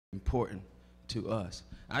important to us.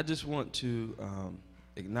 I just want to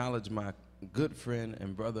acknowledge my good friend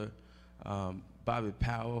and brother, Bobby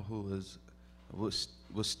Powell, who was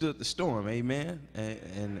stood the storm, amen,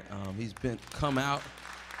 and he's come out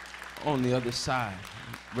on the other side,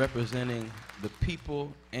 representing the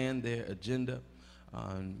people and their agenda.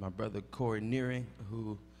 My brother Corey Nearing,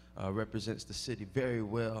 who represents the city very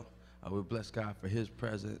well. We bless God for his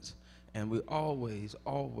presence, and we always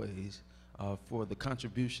for the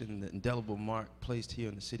contribution, the indelible mark placed here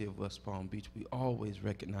in the city of West Palm Beach, we always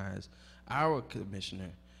recognize our commissioner,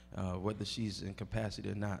 whether she's in capacity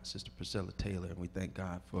or not, Sister Priscilla Taylor, and we thank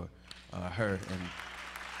God for her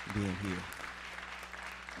and being here.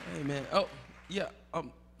 Amen. Oh, yeah,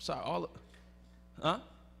 sorry,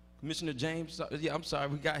 Commissioner James, yeah, I'm sorry,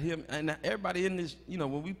 we got him, and everybody in this,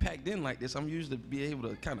 when we packed in like this, I'm usually be able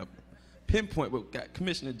to kind of pinpoint, but we got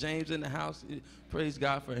Commissioner James in the house, praise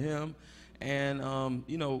God for him. And,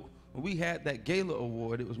 when we had that gala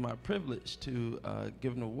award, it was my privilege to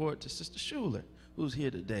give an award to Sister Schuler, who's here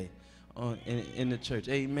today in the church.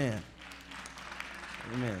 Amen.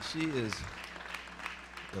 Amen. She is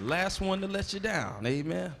the last one to let you down.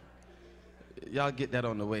 Amen. Y'all get that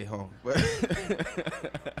on the way home.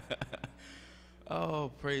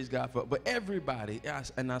 Oh, praise God for. But everybody,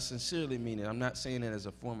 and I sincerely mean it, I'm not saying it as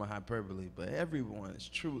a form of hyperbole, but everyone is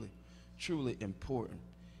truly, truly important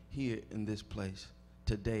here in this place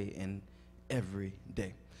today and every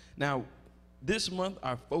day. Now, this month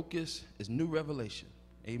our focus is new revelation.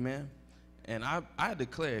 Amen. And I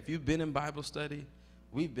declare, if you've been in Bible study,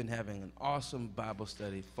 we've been having an awesome Bible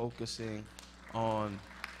study focusing on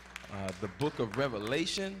the book of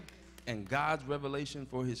Revelation and God's revelation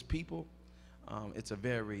for his people. It's a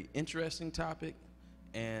very interesting topic,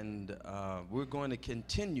 and we're going to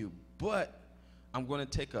continue, but I'm going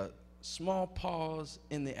to take a small pause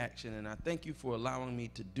in the action, and I thank you for allowing me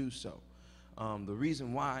to do so. The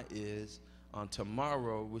reason why is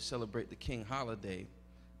tomorrow we celebrate the King holiday,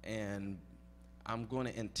 and I'm going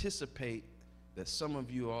to anticipate that some of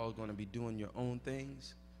you all are going to be doing your own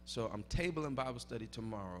things. So I'm tabling Bible study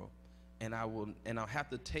tomorrow, and I'll have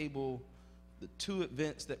to table the 2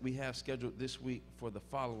 events that we have scheduled this week for the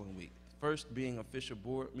following week. First being official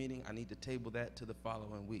board meeting, I need to table that to the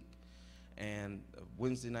following week. And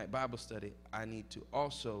Wednesday night Bible study, I need to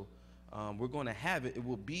also, we're going to have it, it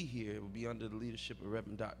will be here, it will be under the leadership of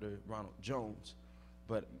Reverend Dr. Ronald Jones.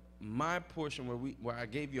 But my portion where I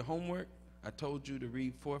gave you homework, I told you to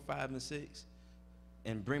read 4, 5, and 6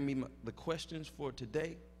 and bring me the questions for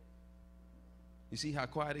today. You see how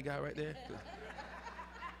quiet it got right there?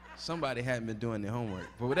 Somebody hadn't been doing their homework.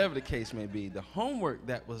 But whatever the case may be, the homework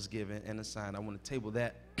that was given and assigned, I want to table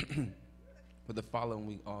that for the following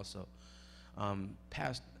week also.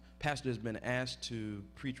 Pastor has been asked to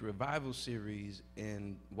preach a revival series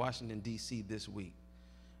in Washington, D.C. this week.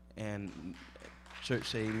 And church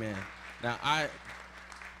say amen. Now, I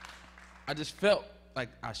just felt like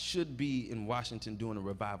I should be in Washington doing a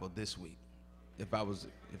revival this week. If I was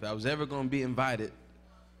ever going to be invited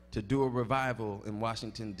to do a revival in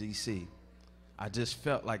Washington, D.C., I just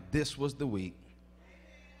felt like this was the week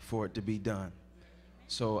for it to be done.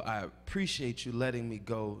 So I appreciate you letting me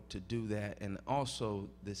go to do that. And also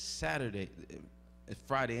this Saturday,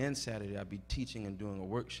 Friday and Saturday, I'll be teaching and doing a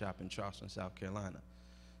workshop in Charleston, South Carolina.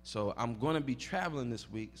 So I'm going to be traveling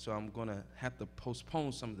this week, so I'm going to have to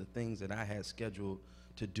postpone some of the things that I had scheduled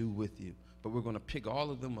to do with you. But we're going to pick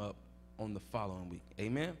all of them up on the following week.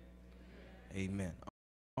 Amen? Amen.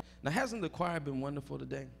 Now, hasn't the choir been wonderful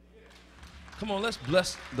today? Come on, let's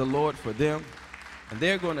bless the Lord for them. And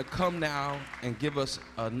they're going to come now and give us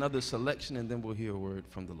another selection, and then we'll hear a word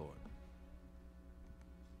from the Lord.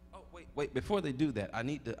 Oh, wait, before they do that, I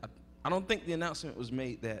don't think the announcement was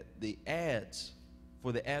made that the ads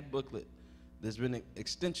for the ad booklet, there's been an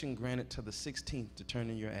extension granted to the 16th to turn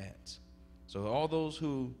in your ads. So all those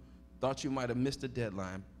who thought you might have missed the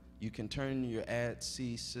deadline, you can turn in your ads,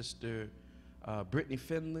 see Sister Brittany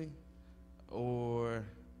Finley, or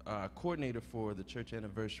coordinator for the church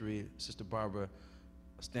anniversary, Sister Barbara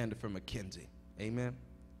Stander from McKenzie. Amen?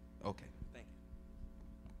 Okay, thank you.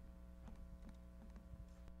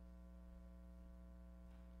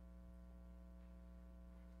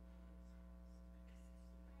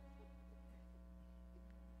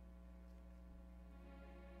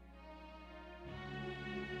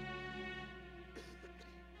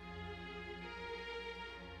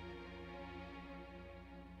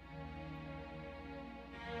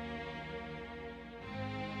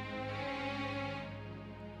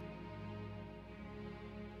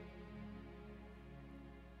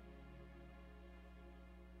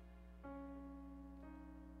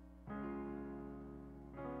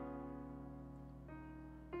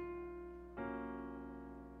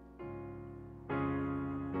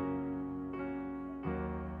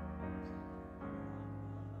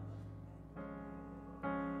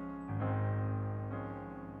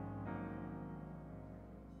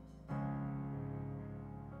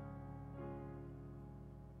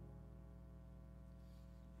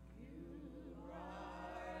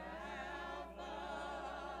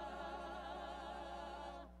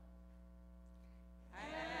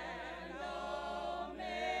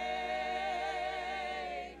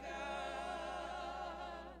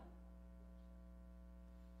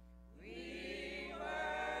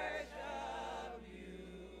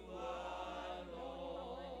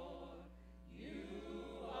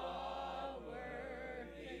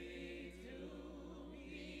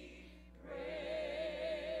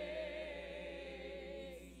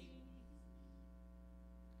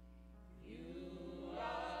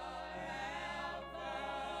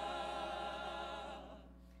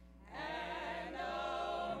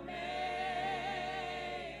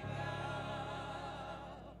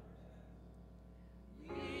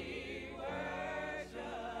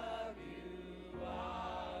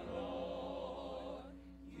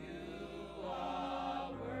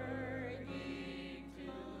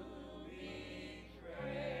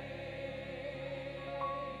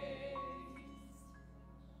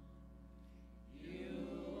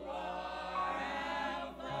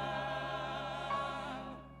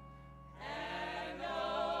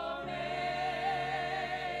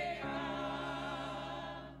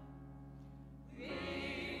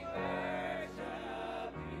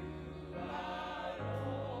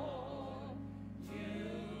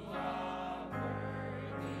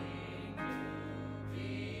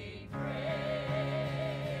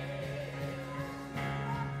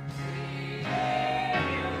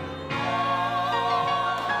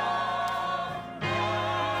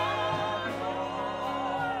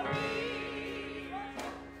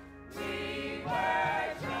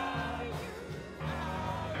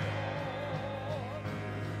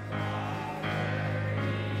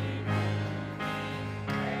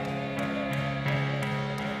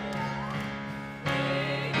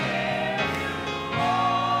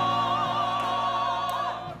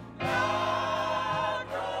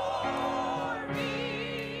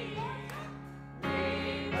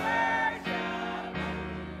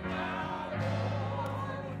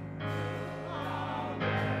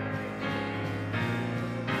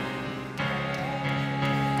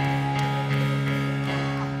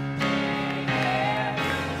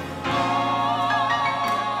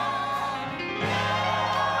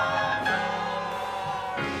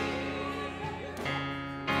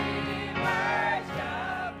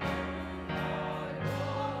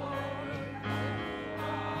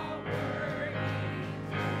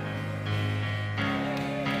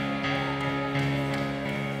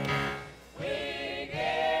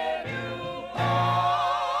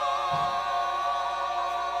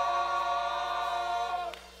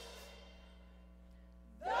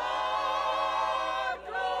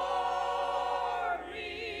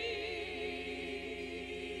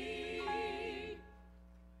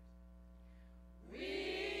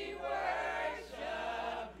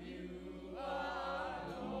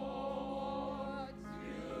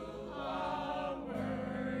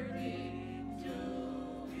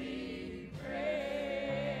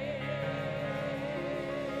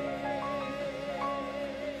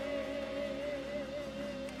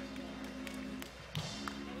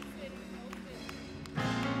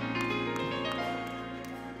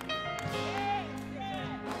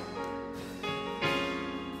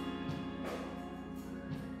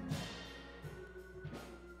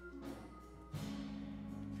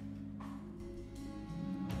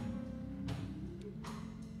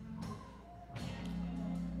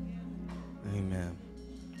 Amen.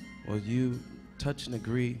 Will you touch and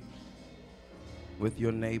agree with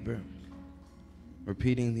your neighbor,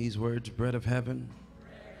 repeating these words? Bread of heaven,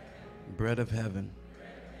 bread of heaven,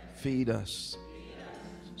 feed us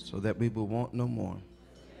so that we will want no more.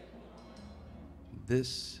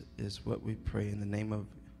 This is what we pray in the name of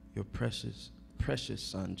your precious, precious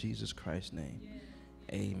Son, Jesus Christ's name.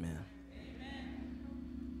 Amen.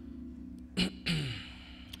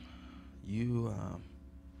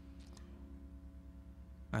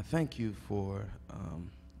 I thank you for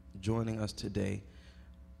joining us today.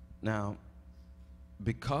 Now,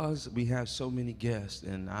 because we have so many guests,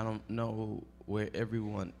 and I don't know where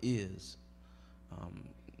everyone is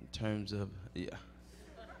in terms of, yeah.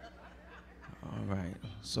 All right,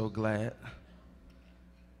 so glad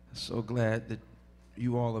that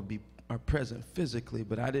you all are present physically,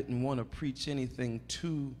 but I didn't want to preach anything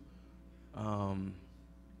too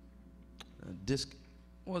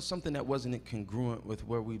something that wasn't congruent with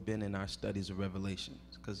where we've been in our studies of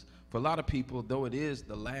Revelations. Because for a lot of people, though it is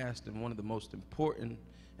the last and one of the most important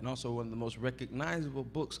and also one of the most recognizable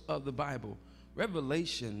books of the Bible,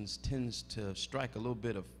 Revelations tends to strike a little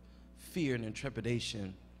bit of fear and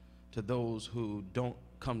trepidation to those who don't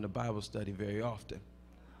come to Bible study very often.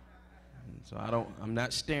 And so I'm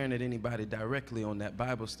not staring at anybody directly on that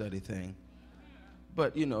Bible study thing.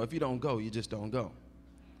 But, you know, if you don't go, you just don't go.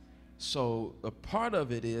 So a part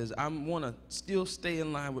of it is I want to still stay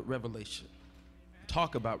in line with Revelation,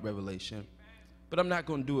 talk about Revelation, but I'm not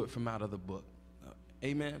going to do it from out of the book.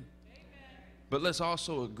 Amen? But let's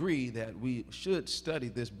also agree that we should study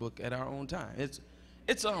this book at our own time. I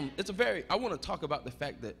want to talk about the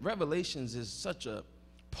fact that Revelations is such a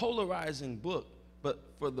polarizing book, but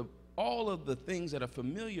for all of the things that are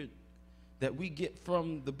familiar that we get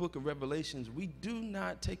from the book of Revelations, we do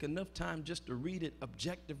not take enough time just to read it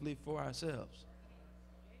objectively for ourselves.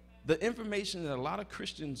 The information that a lot of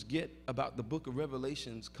Christians get about the book of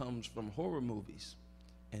Revelations comes from horror movies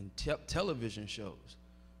and television shows.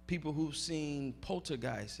 People who've seen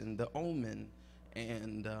Poltergeist and The Omen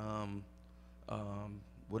and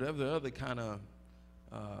whatever the other kind of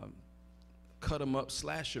cut-em-up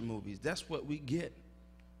slasher movies. That's what we get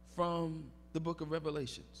from the book of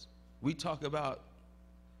Revelations. We talk about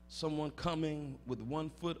someone coming with 1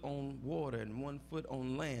 foot on water and 1 foot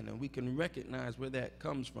on land, and we can recognize where that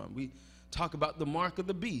comes from. We talk about the mark of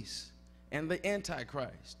the beast and the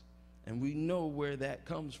Antichrist, and we know where that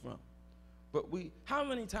comes from. But how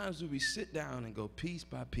many times do we sit down and go piece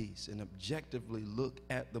by piece and objectively look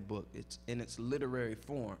at the book? It's in its literary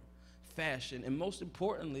form, fashion, and most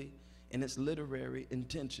importantly, in its literary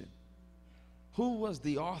intention. Who was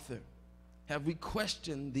the author? Have we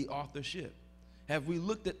questioned the authorship? Have we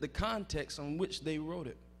looked at the context on which they wrote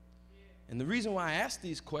it? And the reason why I ask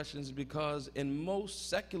these questions is because in most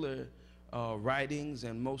secular writings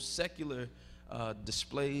and most secular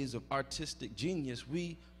displays of artistic genius,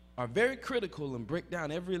 we are very critical and break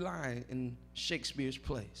down every line in Shakespeare's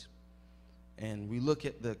plays. And we look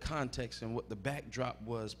at the context and what the backdrop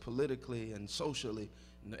was politically and socially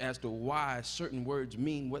as to why certain words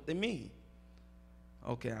mean what they mean.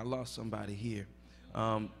 Okay, I lost somebody here.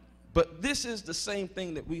 But this is the same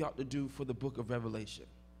thing that we ought to do for the book of Revelation.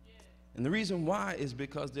 And the reason why is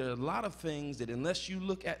because there are a lot of things that unless you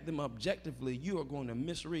look at them objectively, you are going to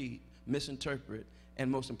misread, misinterpret, and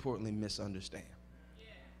most importantly, misunderstand.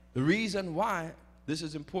 The reason why this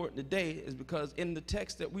is important today is because in the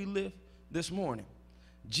text that we live this morning,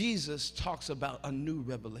 Jesus talks about a new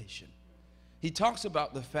revelation. He talks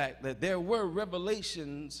about the fact that there were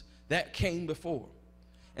revelations that came before,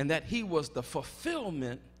 and that he was the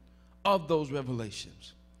fulfillment of those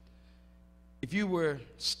revelations. If you were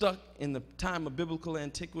stuck in the time of biblical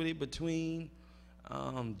antiquity between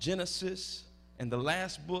Genesis and the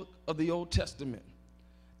last book of the Old Testament,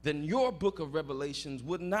 then your book of Revelations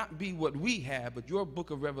would not be what we have, but your book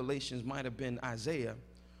of Revelations might have been Isaiah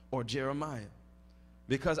or Jeremiah.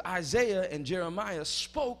 Because Isaiah and Jeremiah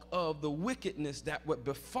spoke of the wickedness that would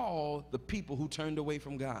befall the people who turned away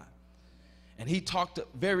from God. And he talked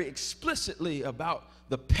very explicitly about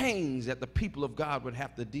the pains that the people of God would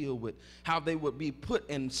have to deal with, how they would be put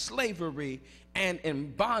in slavery and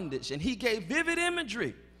in bondage. And he gave vivid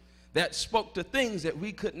imagery that spoke to things that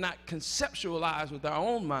we could not conceptualize with our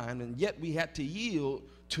own mind, and yet we had to yield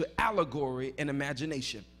to allegory and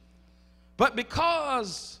imagination. But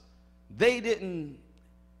because they didn't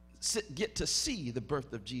get to see the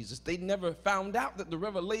birth of Jesus, they never found out that the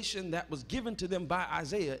revelation that was given to them by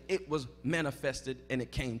Isaiah, it was manifested and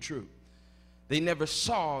it came true. They never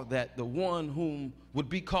saw that the one whom would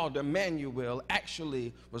be called Emmanuel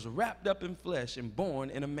actually was wrapped up in flesh and born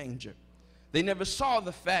in a manger. They never saw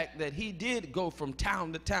the fact that he did go from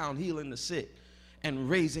town to town healing the sick and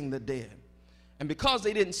raising the dead. And because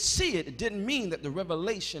they didn't see it, it didn't mean that the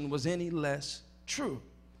revelation was any less true.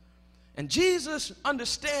 And Jesus,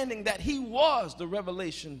 understanding that he was the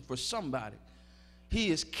revelation for somebody, he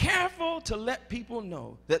is careful to let people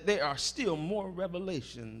know that there are still more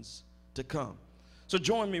revelations to come. So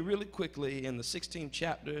join me really quickly in the 16th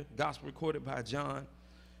chapter, gospel recorded by John,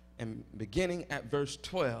 and beginning at verse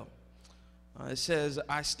 12. It says,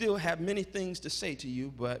 I still have many things to say to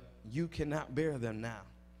you, but you cannot bear them now.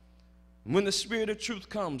 When the Spirit of truth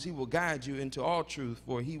comes, he will guide you into all truth,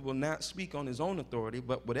 for he will not speak on his own authority,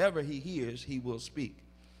 but whatever he hears, he will speak.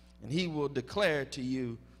 And he will declare to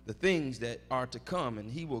you the things that are to come,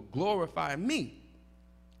 and he will glorify me,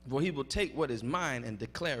 for he will take what is mine and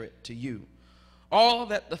declare it to you. All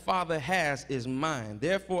that the Father has is mine.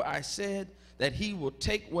 Therefore I said that he will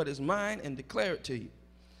take what is mine and declare it to you.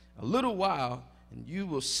 A little while, and you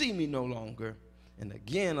will see me no longer, and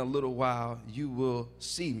again a little while, you will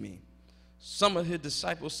see me. Some of his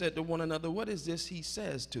disciples said to one another, what is this he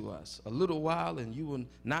says to us? A little while and you will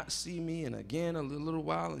not see me, and again a little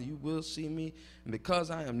while and you will see me, and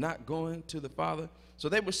because I am not going to the Father. So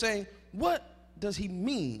they were saying, what does he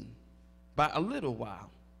mean by a little while?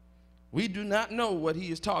 We do not know what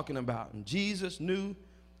he is talking about. And Jesus knew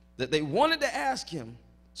that they wanted to ask him,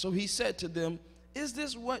 so he said to them, is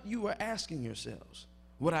this what you are asking yourselves?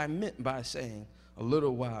 What I meant by saying, a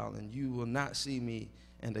little while and you will not see me,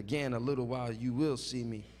 and again a little while you will see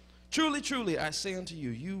me. Truly, truly, I say unto you,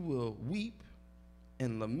 you will weep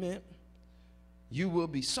and lament. You will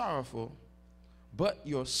be sorrowful, but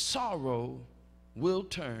your sorrow will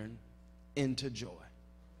turn into joy.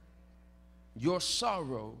 Your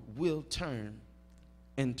sorrow will turn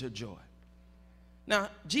into joy. Now,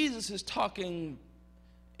 Jesus is talking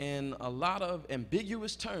in a lot of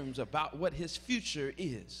ambiguous terms about what his future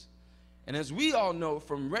is. And as we all know,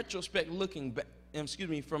 from retrospect looking back,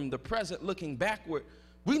 from the present looking backward,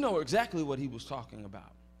 we know exactly what he was talking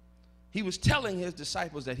about. He was telling his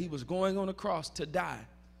disciples that he was going on a cross to die,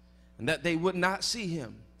 and that they would not see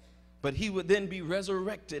him, but he would then be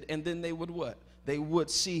resurrected, and then they would what? They would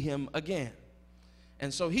see him again.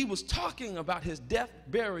 And so he was talking about his death,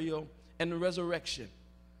 burial, and the resurrection.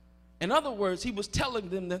 In other words, he was telling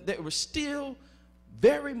them that there was still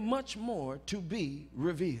very much more to be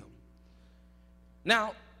revealed.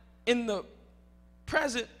 Now, in the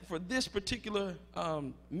present for this particular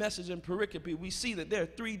message and pericope, we see that there are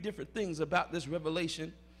three different things about this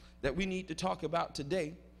revelation that we need to talk about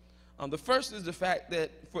today. The first is the fact that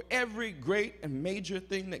for every great and major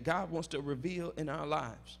thing that God wants to reveal in our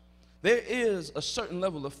lives, there is a certain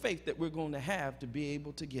level of faith that we're going to have to be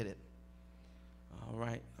able to get it. All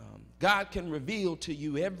right. God can reveal to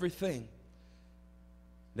you everything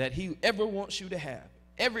that he ever wants you to have,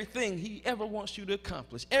 everything he ever wants you to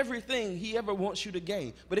accomplish, everything he ever wants you to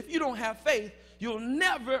gain. But if you don't have faith, you'll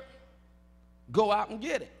never go out and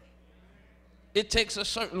get it. It takes a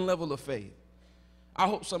certain level of faith. I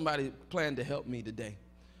hope somebody planned to help me today.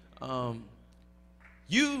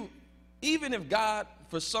 Even if God,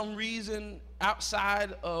 for some reason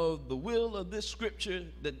outside of the will of this scripture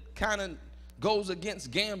that kind of goes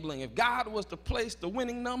against gambling, if God was to place the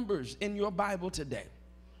winning numbers in your Bible today,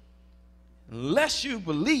 unless you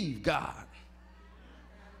believe God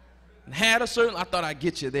and had a certain, I thought I'd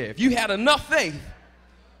get you there. If you had enough faith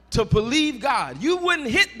to believe God, you wouldn't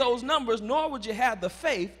hit those numbers, nor would you have the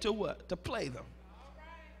faith to what? To play them.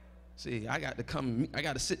 See, I got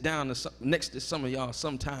to sit down next to some of y'all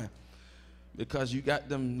sometime because you got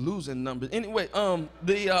them losing numbers. Anyway,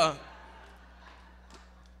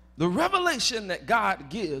 the revelation that God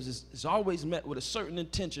gives is always met with a certain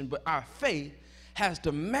intention, but our faith has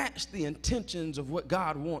to match the intentions of what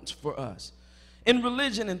God wants for us. In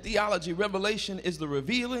religion and theology, revelation is the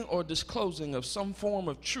revealing or disclosing of some form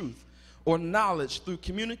of truth or knowledge through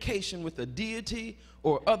communication with a deity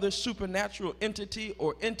or other supernatural entity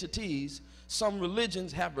or entities. Some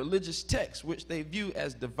religions have religious texts which they view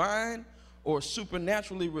as divine or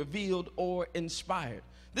supernaturally revealed or inspired.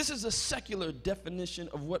 This is a secular definition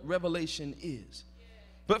of what revelation is.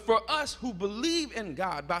 But for us who believe in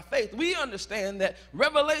God by faith, we understand that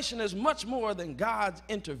revelation is much more than God's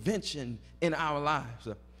intervention in our lives.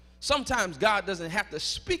 Sometimes God doesn't have to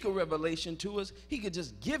speak a revelation to us. He could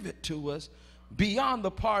just give it to us beyond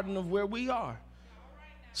the pardon of where we are.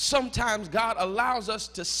 Sometimes God allows us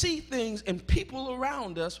to see things in people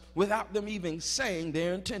around us without them even saying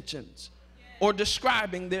their intentions or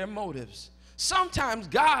describing their motives. Sometimes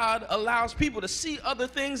God allows people to see other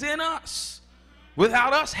things in us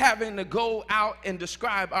without us having to go out and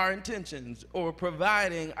describe our intentions or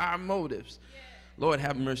providing our motives. Lord,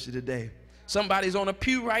 have mercy today. Somebody's on a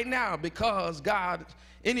pew right now because God,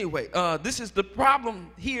 anyway, this is the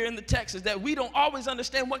problem here in the text, is that we don't always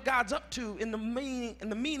understand what God's up to in the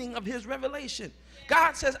meaning of his revelation.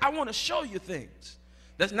 God says, I want to show you things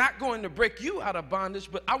that's not going to break you out of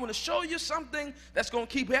bondage, but I want to show you something that's going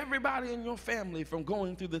to keep everybody in your family from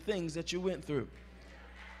going through the things that you went through.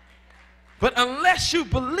 But unless you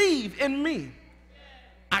believe in me,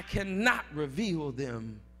 I cannot reveal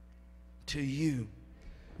them to you.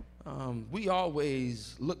 We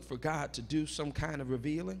always look for God to do some kind of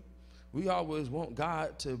revealing. We always want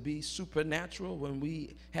God to be supernatural when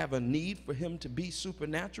we have a need for him to be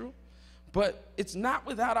supernatural. But it's not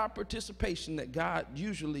without our participation that God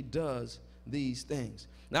usually does these things.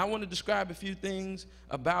 Now, I want to describe a few things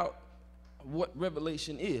about what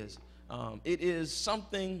revelation is. It is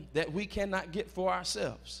something that we cannot get for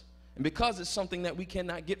ourselves. And because it's something that we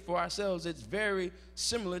cannot get for ourselves, it's very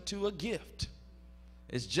similar to a gift.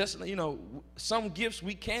 It's just, you know, some gifts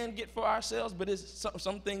we can get for ourselves, but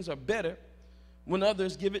some things are better when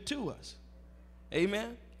others give it to us.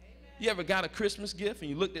 Amen? You ever got a Christmas gift and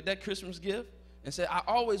you looked at that Christmas gift and said, I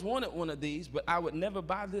always wanted one of these, but I would never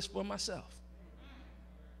buy this for myself?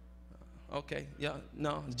 Okay, yeah,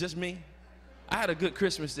 no, it's just me. I had a good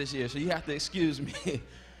Christmas this year, so you have to excuse me.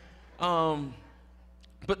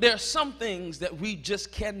 But there are some things that we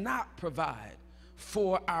just cannot provide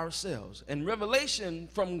for ourselves. And revelation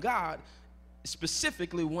from God is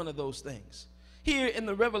specifically one of those things. Here in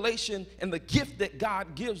the revelation and the gift that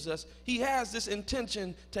God gives us, he has this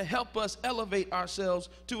intention to help us elevate ourselves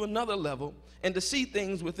to another level and to see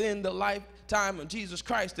things within the lifetime of Jesus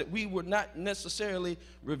Christ that we would not necessarily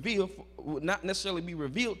be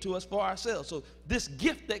revealed to us for ourselves. So this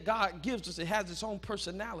gift that God gives us, it has its own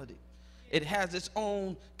personality. It has its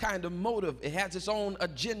own kind of motive. It has its own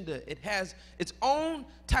agenda. It has its own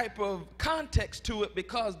type of context to it,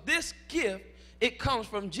 because this gift, it comes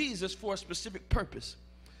from Jesus for a specific purpose.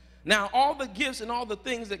 Now, all the gifts and all the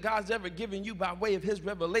things that God's ever given you by way of his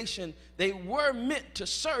revelation, they were meant to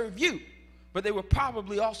serve you, but they were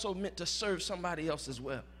probably also meant to serve somebody else as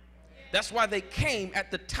well. That's why they came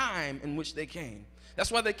at the time in which they came. That's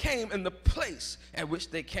why they came in the place at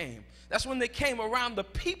which they came. That's when they came around the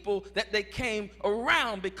people that they came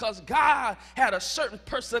around, because God had a certain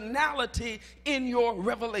personality in your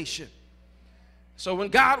revelation. So when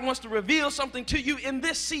God wants to reveal something to you in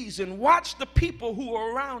this season, watch the people who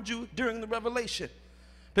are around you during the revelation,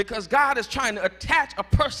 because God is trying to attach a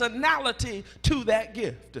personality to that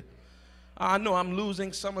gift. I know I'm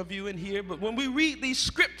losing some of you in here, but when we read these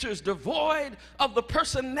scriptures devoid of the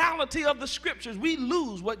personality of the scriptures, we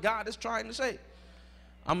lose what God is trying to say.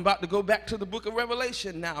 I'm about to go back to the book of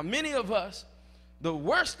Revelation now. Many of us, the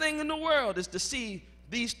worst thing in the world is to see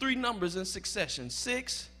these three numbers in succession: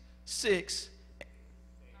 6, 6.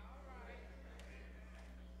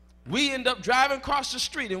 We end up driving across the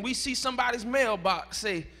street and we see somebody's mailbox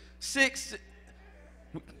say 6.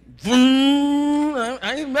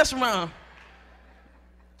 I ain't messing around.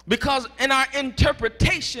 Because in our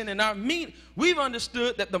interpretation and our meaning, we've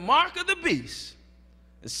understood that the mark of the beast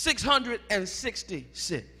is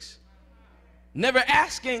 666. Never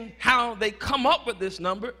asking how they come up with this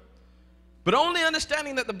number, but only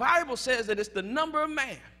understanding that the Bible says that it's the number of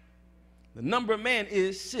man. The number of man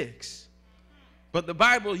is 6. But the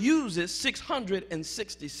Bible uses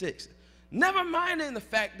 666. Never minding the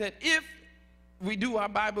fact that if we do our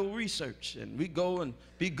Bible research and we go and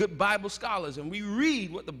be good Bible scholars and we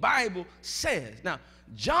read what the Bible says. Now,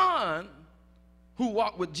 John, who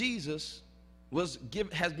walked with Jesus,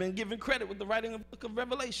 has been given credit with the writing of the book of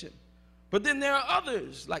Revelation. But then there are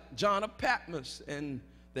others like John of Patmos and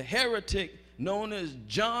the heretic known as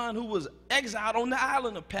John, who was exiled on the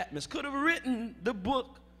island of Patmos, could have written the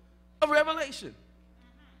book of Revelation.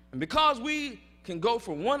 And because we can go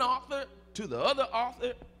from one author to the other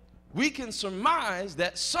author, we can surmise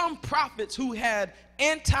that some prophets who had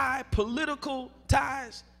anti-political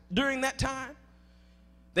ties during that time,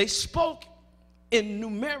 they spoke in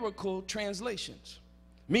numerical translations,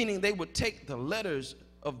 meaning they would take the letters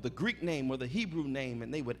of the Greek name or the Hebrew name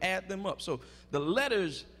and they would add them up. So the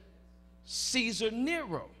letters Caesar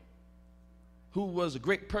Nero, who was a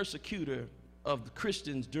great persecutor of the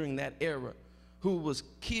Christians during that era, who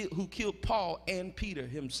killed Paul and Peter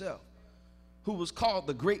himself, who was called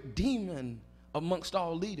the great demon amongst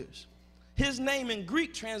all leaders. His name in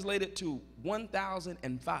Greek translated to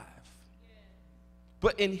 1005.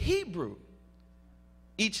 But in Hebrew,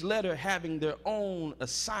 each letter having their own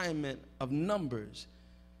assignment of numbers,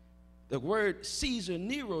 the word Caesar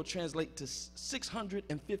Nero translates to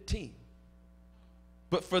 615.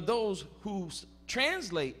 But for those who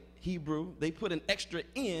translate Hebrew, they put an extra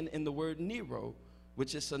N in the word Nero,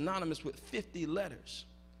 which is synonymous with 50 letters.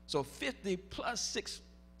 So 50 plus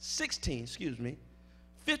 616,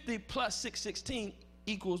 50 plus 616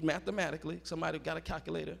 equals mathematically, somebody got a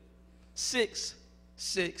calculator,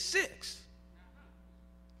 666.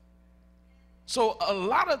 So a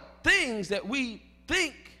lot of things that we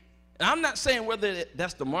think, and I'm not saying whether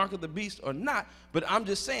that's the mark of the beast or not, but I'm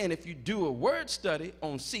just saying if you do a word study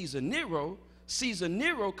on Caesar Nero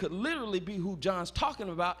could literally be who John's talking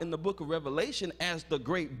about in the book of Revelation as the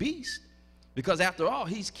great beast. Because after all,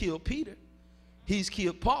 he's killed Peter. He's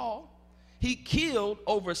killed Paul. He killed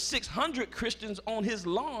over 600 Christians on his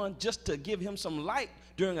lawn just to give him some light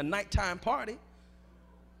during a nighttime party.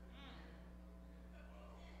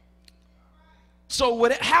 So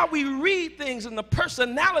how we read things and the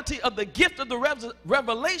personality of the gift of the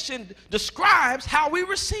revelation describes how we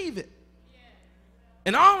receive it.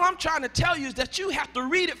 And all I'm trying to tell you is that you have to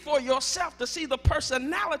read it for yourself to see the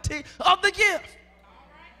personality of the gift.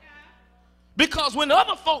 Because when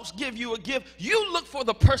other folks give you a gift, you look for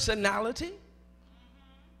the personality.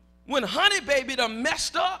 When Honey Baby done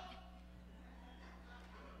messed up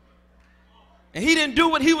and he didn't do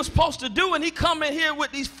what he was supposed to do, and he come in here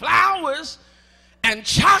with these flowers and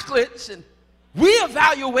chocolates, and we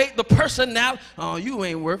evaluate the personality. Oh, you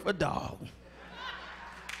ain't worth a dog.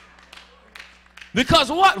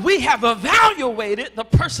 Because what? We have evaluated the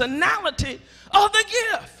personality of the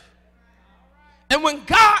gift. And when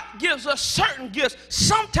God gives us certain gifts,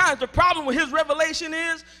 sometimes the problem with his revelation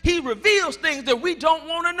is he reveals things that we don't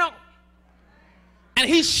want to know. And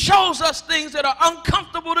he shows us things that are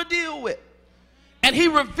uncomfortable to deal with. And he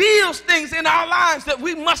reveals things in our lives that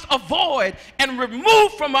we must avoid and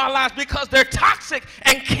remove from our lives because they're toxic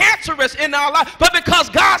and cancerous in our life. But because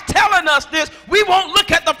God's telling us this, we won't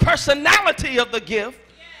look at the personality of the gift.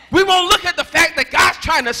 We won't look at the fact that God's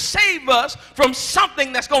trying to save us from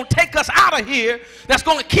something that's going to take us out of here, that's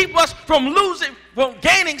going to keep us from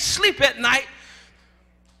gaining sleep at night.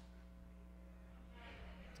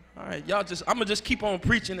 All right, y'all I'm going to just keep on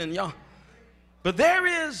preaching and y'all. But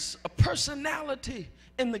there is a personality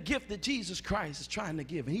in the gift that Jesus Christ is trying to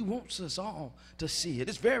give. And he wants us all to see it.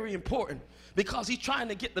 It's very important because he's trying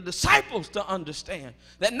to get the disciples to understand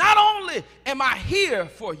that not only am I here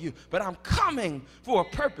for you, but I'm coming for a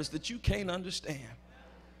purpose that you can't understand.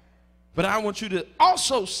 But I want you to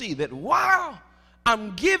also see that while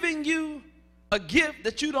I'm giving you a gift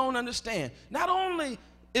that you don't understand, not only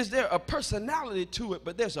is there a personality to it,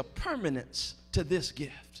 but there's a permanence to this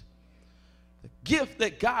gift. The gift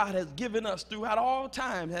that God has given us throughout all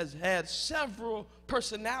time has had several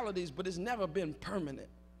personalities, but it's never been permanent.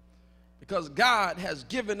 Because God has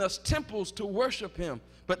given us temples to worship him,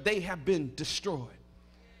 but they have been destroyed.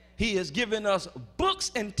 He has given us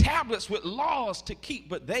books and tablets with laws to keep,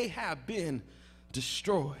 but they have been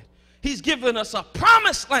destroyed. He's given us a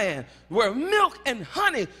promised land where milk and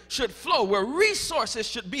honey should flow, where resources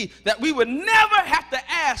should be, that we would never have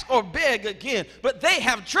to ask or beg again, but they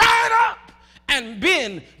have dried up and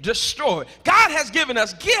been destroyed. God has given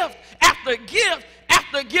us gift after gift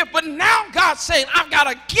after gift, but now God's saying, I've got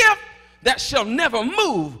a gift that shall never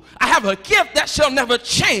move. I have a gift that shall never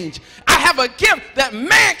change. I have a gift that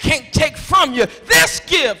man can't take from you. This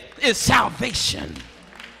gift is salvation.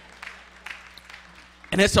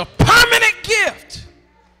 And it's a permanent gift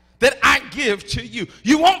that I give to you.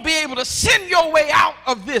 You won't be able to sin your way out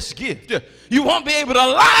of this gift. You won't be able to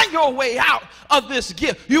lie your way out of this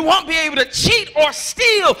gift. You won't be able to cheat or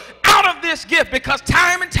steal out of this gift, because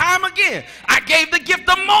time and time again, I gave the gift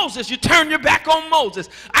to Moses. You turn your back on Moses.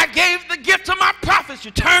 I gave the gift to my prophets.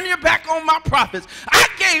 You turn your back on my prophets. I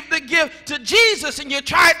gave the gift to Jesus and you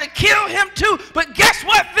tried to kill him too. But guess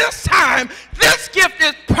what? This time, this gift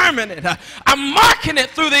is permanent. I'm marking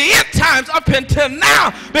it through the end times up until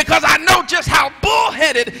now because I know just how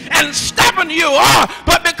bullheaded and stubborn you are.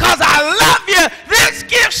 But because I love you, this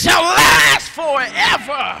gift shall last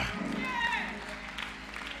forever.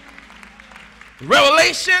 The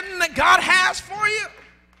revelation that God has for you,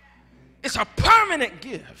 it's a permanent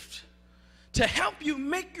gift to help you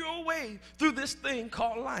make your way through this thing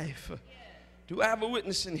called life. Do I have a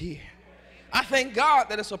witness in here? I thank God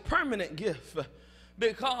that it's a permanent gift,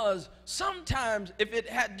 because sometimes if it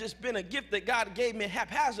had just been a gift that God gave me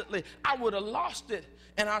haphazardly, I would have lost it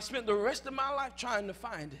and I spent the rest of my life trying to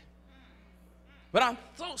find it. But I'm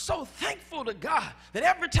so thankful to God that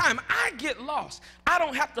every time I get lost, I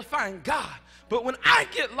don't have to find God. But when I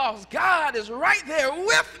get lost, God is right there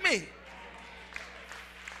with me.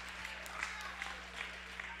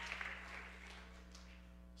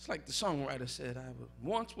 It's like the songwriter said, I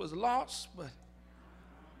once was lost, but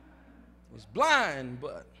was blind,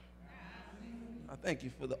 but I thank you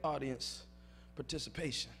for the audience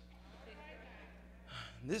participation.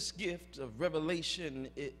 This gift of revelation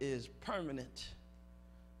is permanent.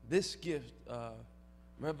 This gift of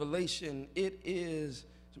revelation, it is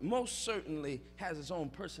most certainly has its own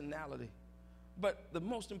personality. But the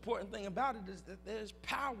most important thing about it is that there's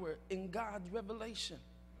power in God's revelation.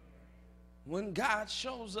 When God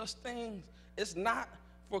shows us things, it's not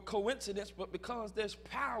for coincidence, but because there's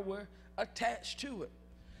power attached to it.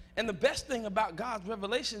 And the best thing about God's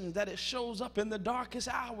revelation is that it shows up in the darkest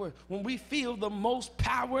hour when we feel the most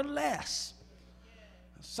powerless.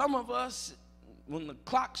 Some of us, when the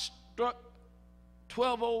clock struck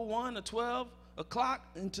 12:01 or 12 o'clock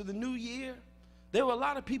into the new year, there were a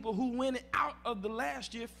lot of people who went out of the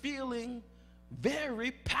last year feeling very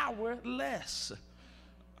powerless.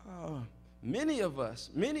 Many of us,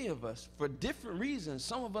 for different reasons.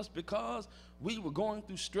 Some of us because we were going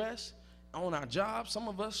through stress on our jobs. Some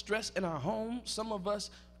of us stress in our homes. Some of us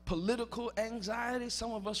political anxiety.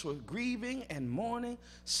 Some of us were grieving and mourning.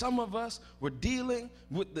 Some of us were dealing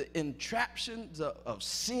with the entraptions of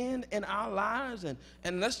sin in our lives.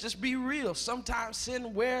 And let's just be real. Sometimes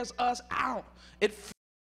sin wears us out.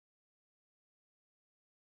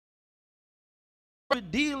 We're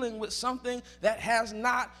dealing with something that has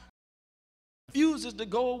not refuses to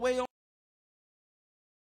go away. I'm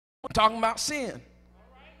talking about sin.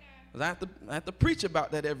 I have to preach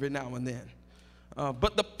about that every now and then.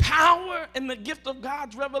 But the power and the gift of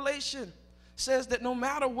God's revelation says that no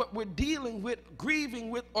matter what we're dealing with, grieving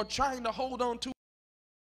with, or trying to hold on to,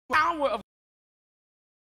 the power of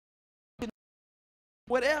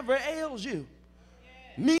whatever ails you.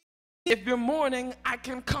 Me, if you're mourning, I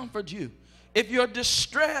can comfort you. If you're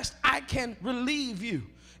distressed, I can relieve you.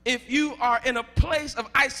 If you are in a place of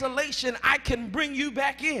isolation, I can bring you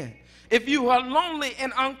back in. If you are lonely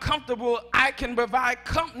and uncomfortable, I can provide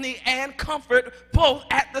company and comfort both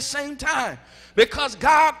at the same time. Because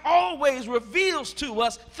God always reveals to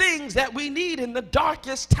us things that we need in the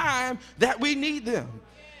darkest time that we need them.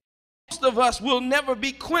 Most of us will never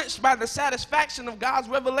be quenched by the satisfaction of God's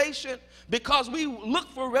revelation because we look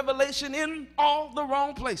for revelation in all the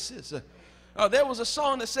wrong places. There was a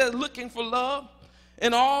song that says, looking for love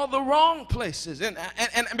in all the wrong places. And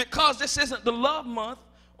because this isn't the love month,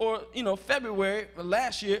 or, February of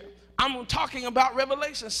last year, I'm talking about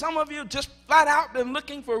revelation. Some of you just flat out been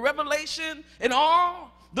looking for revelation in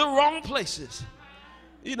all the wrong places.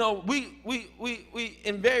 We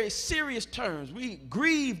in very serious terms, we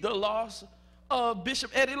grieved the loss of Bishop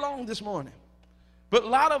Eddie Long this morning. But a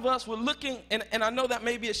lot of us were looking, and I know that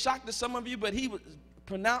may be a shock to some of you, but he was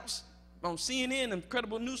pronounced on CNN and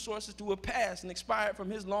credible news sources to have passed and expired from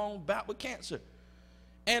his long bout with cancer.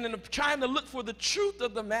 And in trying to look for the truth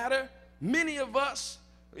of the matter, many of us,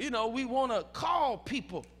 we want to call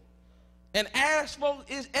people and ask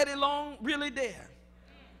folks, is Eddie Long really dead?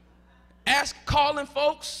 Calling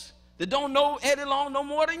folks that don't know Eddie Long no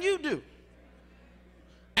more than you do.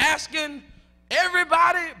 Asking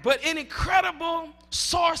everybody but any credible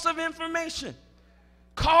source of information.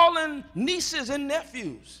 Calling nieces and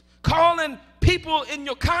nephews. Calling people in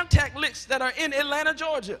your contact list that are in Atlanta,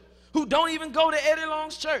 Georgia, who don't even go to Eddie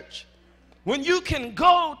Long's church. When you can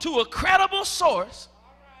go to a credible source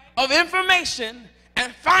of information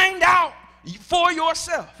and find out for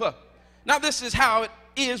yourself. Now this is how it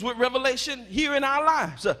is with revelation here in our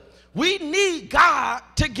lives. We need God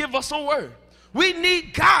to give us a word. We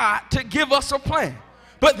need God to give us a plan.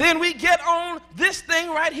 But then we get on this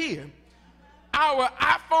thing right here, our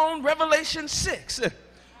iPhone Revelation 6,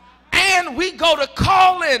 and we go to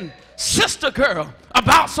calling sister girl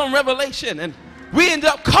about some revelation, and we end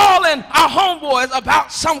up calling our homeboys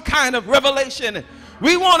about some kind of revelation. And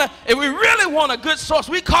if we really want a good source,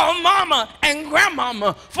 we call mama and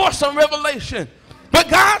grandmama for some revelation. But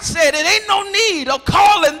God said it ain't no need of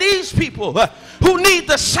calling these people who need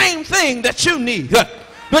the same thing that you need.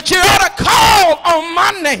 But you ought to call on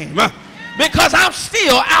my name because I'm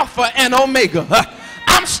still Alpha and Omega.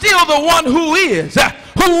 I'm still the one who is,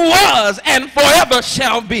 who was, and forever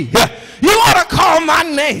shall be. You ought to call my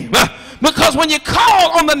name because when you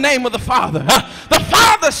call on the name of the Father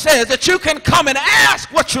says that you can come and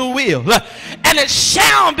ask what you will and it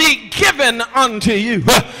shall be given unto you.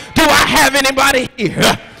 Do I have anybody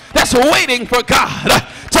here that's waiting for God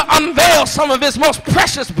to unveil some of his most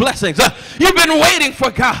precious blessings? You've been waiting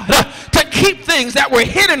for God to keep things that were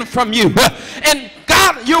hidden from you. And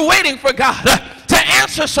God, you're waiting for God to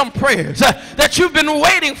answer some prayers that you've been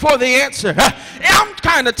waiting for the answer. I'm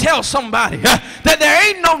trying to tell somebody that there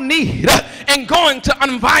ain't no need and going to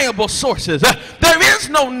unviable sources. There is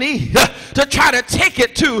no need to try to take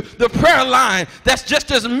it to the prayer line that's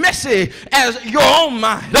just as messy as your own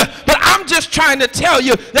mind. But I'm just trying to tell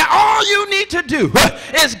you that all you need to do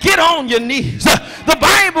is get on your knees. The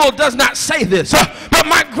Bible does not say this, but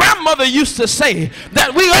my grandmother used to say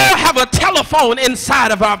that we all have a telephone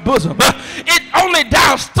inside of our bosom. It only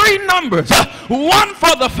dials 3 numbers. One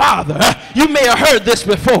for the Father. You may have heard this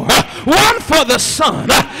before. One for the Son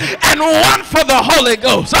and one for the Holy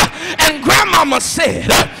Ghost. And grandmama said,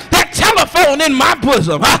 that telephone in my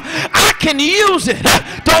bosom, I can use it.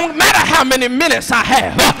 Don't matter how many minutes I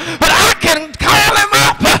have, but I can call him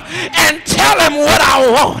up and tell him what I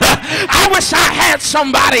want. I wish I had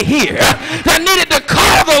somebody here that needed to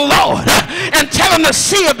call the Lord and tell him to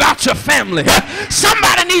see about your family.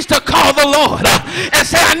 Somebody needs to call the Lord and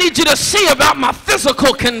say, I need you to see about my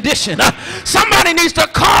physical condition. Somebody needs to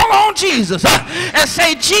call on Jesus and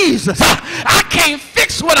say, Jesus, I can't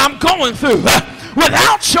fix what I'm going through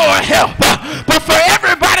without your help. But for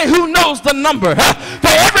everybody who knows the number,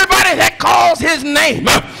 for everybody that calls his name,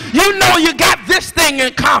 you know you got this thing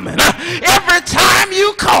in common. Every time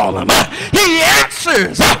you call him, he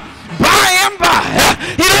answers by and by.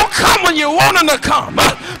 He don't come when you want him to come,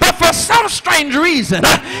 but for some strange reason,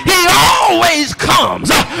 he always comes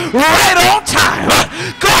right on time.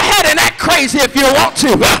 Go ahead and act crazy if you want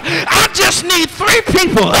to. I just need 3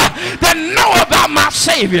 people that know about my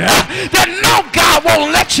Savior, that know God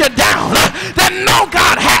won't let you down, that know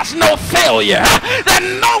God has no failure, that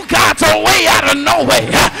know God's a way out of no way.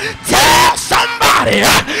 Tell somebody,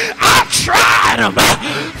 I tried him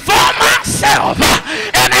for myself,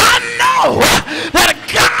 and I know that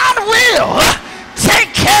God will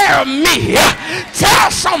take care of me.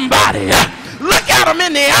 Tell somebody, look at them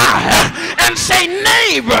in the eye and say,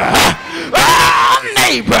 neighbor, oh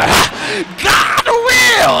neighbor, God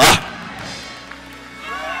will.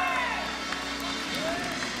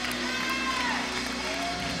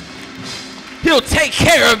 He'll take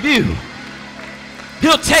care of you.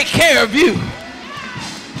 He'll take care of you.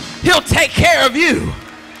 He'll take care of you.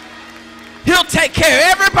 He'll take care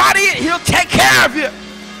of everybody. He'll take care of you.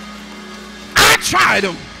 I tried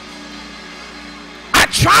him. I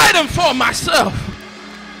tried him for myself.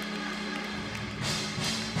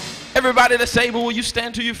 Everybody that's able, will you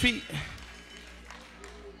stand to your feet?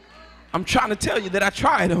 I'm trying to tell you that I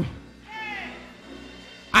tried him.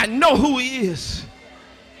 I know who he is.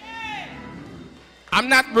 I'm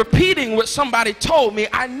not repeating what somebody told me.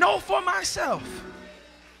 I know for myself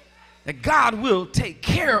that God will take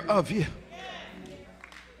care of you.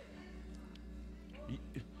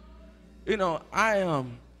 You know, I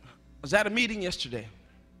was at a meeting yesterday.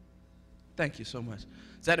 Thank you so much.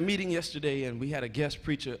 I was at a meeting yesterday, and we had a guest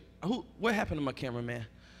preacher. What happened to my cameraman?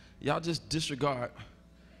 Y'all just disregard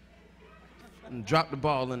and drop the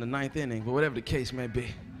ball in the 9th inning, but whatever the case may be.